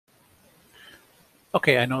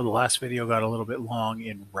Okay, I know the last video got a little bit long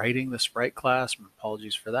in writing the sprite class.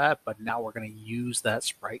 Apologies for that, but now we're going to use that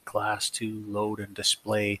sprite class to load and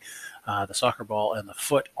display the soccer ball and the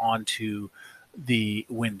foot onto the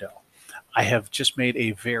window. I have just made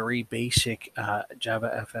a very basic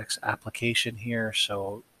JavaFX application here.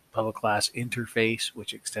 So public class interface,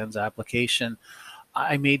 which extends application.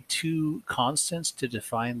 I made two constants to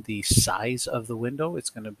define the size of the window. It's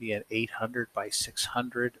going to be an 800 by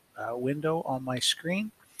 600 window on my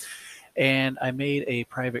screen. And I made a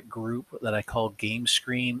private group that I call game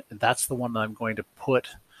screen. That's the one that I'm going to put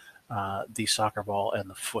the soccer ball and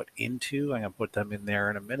the foot into. I'm going to put them in there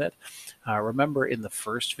in a minute. Remember in the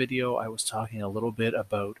first video, I was talking a little bit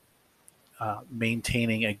about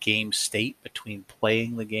maintaining a game state between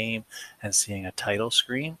playing the game and seeing a title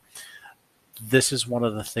screen. This is one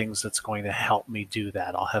of the things that's going to help me do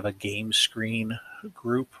that. I'll have a game screen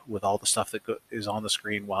group with all the stuff that is on the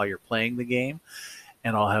screen while you're playing the game,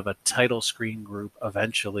 and I'll have a title screen group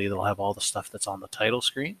eventually that'll have all the stuff that's on the title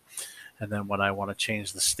screen. And then when I want to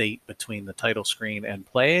change the state between the title screen and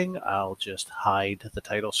playing, I'll just hide the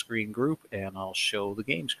title screen group and I'll show the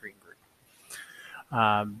game screen group.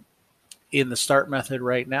 In the start method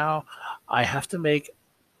right now, I have to make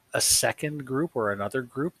a second group or another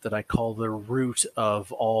group that I call the root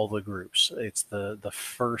of all the groups. It's the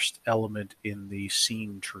first element in the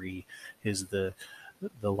scene tree is the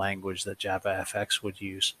language that JavaFX would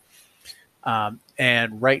use.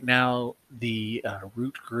 And right now, the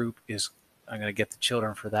root group is, I'm going to get the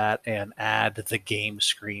children for that and add the game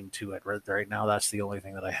screen to it. Right now, that's the only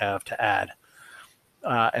thing that I have to add.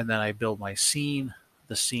 And then I build my scene.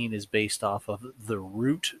 The scene is based off of the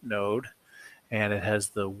root node, and it has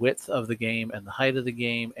the width of the game and the height of the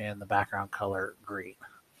game and the background color green.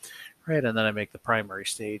 Right, and then I make the primary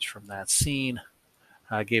stage from that scene.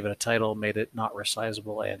 I gave it a title, made it not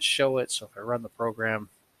resizable, and show it. So if I run the program,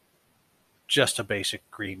 just a basic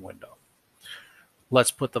green window.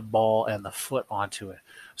 Let's put the ball and the foot onto it.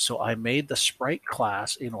 So I made the sprite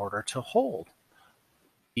class in order to hold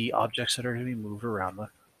the objects that are going to be moved around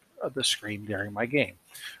the screen during my game.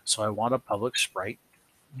 So I want a public sprite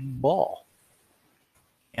ball.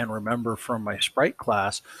 And remember from my sprite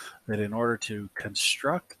class that in order to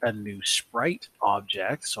construct a new sprite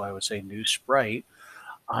object, so I would say new sprite,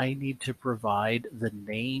 I need to provide the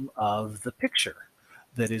name of the picture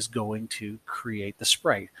that is going to create the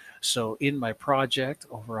sprite. So in my project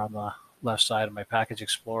over on the left side of my package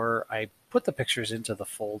explorer, I put the pictures into the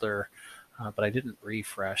folder, but I didn't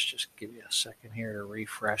refresh. Just give me a second here to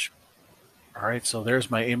refresh. All right, so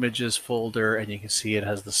there's my images folder, and you can see it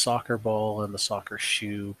has the soccer ball and the soccer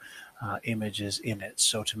shoe images in it.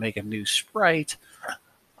 So to make a new sprite,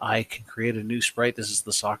 I can create a new sprite. This is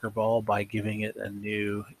the soccer ball by giving it a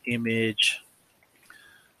new image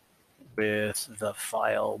with the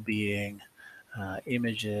file being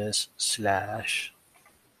images slash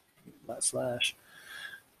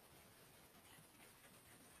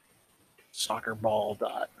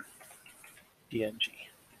soccerball.png.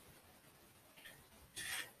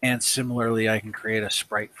 And similarly, I can create a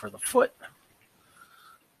sprite for the foot.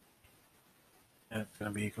 And it's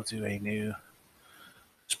going to be equal to a new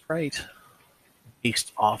sprite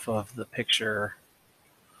based off of the picture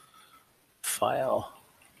file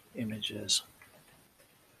images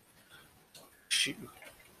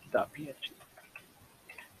shoe.png.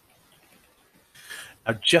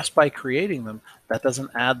 Now, just by creating them, that doesn't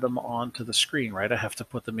add them onto the screen, right? I have to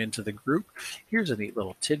put them into the group. Here's a neat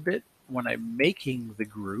little tidbit. When I'm making the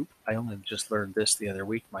group, I only just learned this the other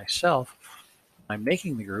week myself. When I'm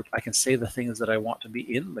making the group, I can say the things that I want to be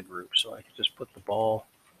in the group. So I can just put the ball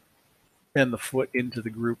and the foot into the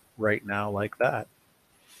group right now like that.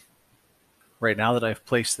 Right now that I've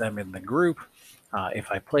placed them in the group,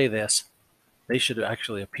 if I play this, they should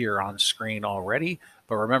actually appear on screen already.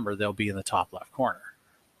 But remember, they'll be in the top left corner.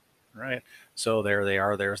 Right, so there they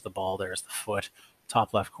are. There's the ball, there's the foot,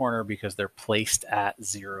 top left corner, because they're placed at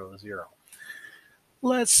 0, 0.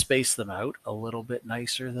 Let's space them out a little bit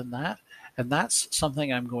nicer than that. And that's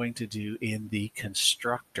something I'm going to do in the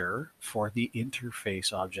constructor for the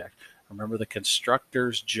interface object. Remember, the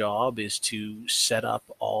constructor's job is to set up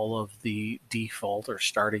all of the default or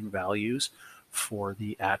starting values for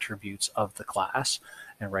the attributes of the class.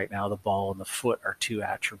 And right now the ball and the foot are two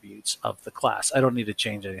attributes of the class. I don't need to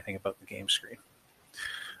change anything about the game screen.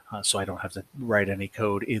 So I don't have to write any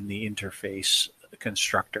code in the interface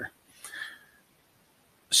constructor.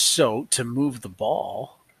 So to move the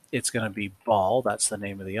ball, it's going to be ball, that's the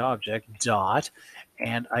name of the object, dot,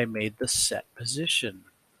 and I made the set position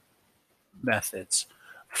methods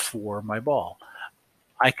for my ball.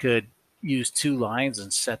 I could use two lines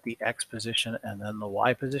and set the X position and then the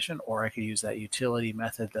Y position, or I could use that utility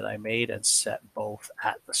method that I made and set both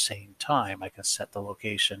at the same time. I can set the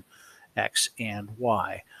location X and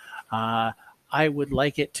Y. I would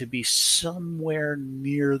like it to be somewhere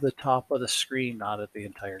near the top of the screen, not at the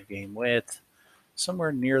entire game width.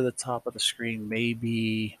 Somewhere near the top of the screen,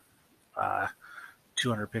 maybe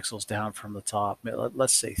 200 pixels down from the top.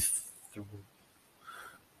 Let's say,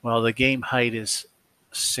 well, the game height is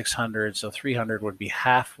 600, so 300 would be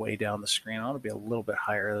halfway down the screen. I want to be a little bit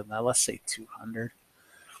higher than that. Let's say 200,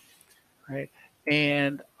 right?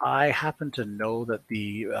 And I happen to know that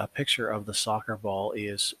the picture of the soccer ball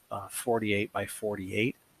is 48 by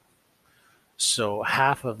 48. So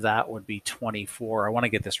half of that would be 24. I want to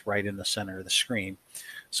get this right in the center of the screen.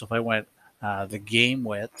 So if I went the game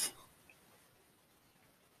width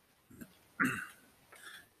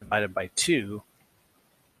divided by 2,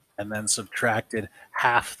 and then subtracted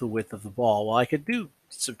half the width of the ball. Well, I could do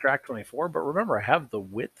subtract 24, but remember I have the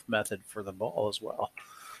width method for the ball as well.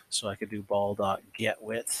 So I could do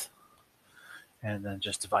ball.getWidth and then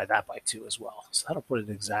just divide that by 2 as well. So that'll put it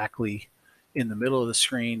exactly in the middle of the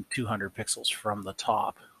screen, 200 pixels from the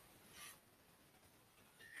top.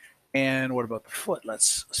 And what about the foot?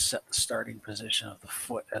 Let's set the starting position of the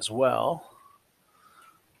foot as well.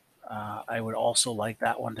 I would also like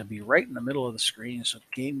that one to be right in the middle of the screen. So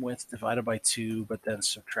game width divided by 2, but then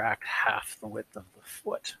subtract half the width of the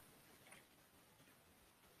foot.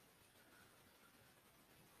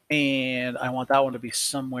 And I want that one to be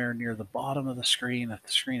somewhere near the bottom of the screen. If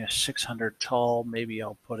the screen is 600 tall, maybe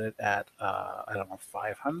I'll put it at, I don't know,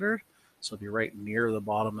 500. So it'll be right near the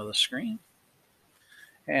bottom of the screen.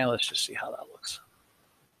 And let's just see how that looks.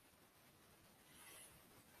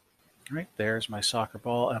 Right, there's my soccer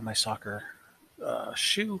ball and my soccer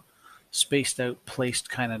shoe, spaced out, placed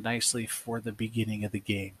kind of nicely for the beginning of the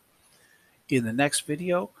game. In the next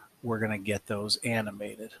video, we're going to get those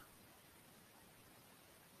animated.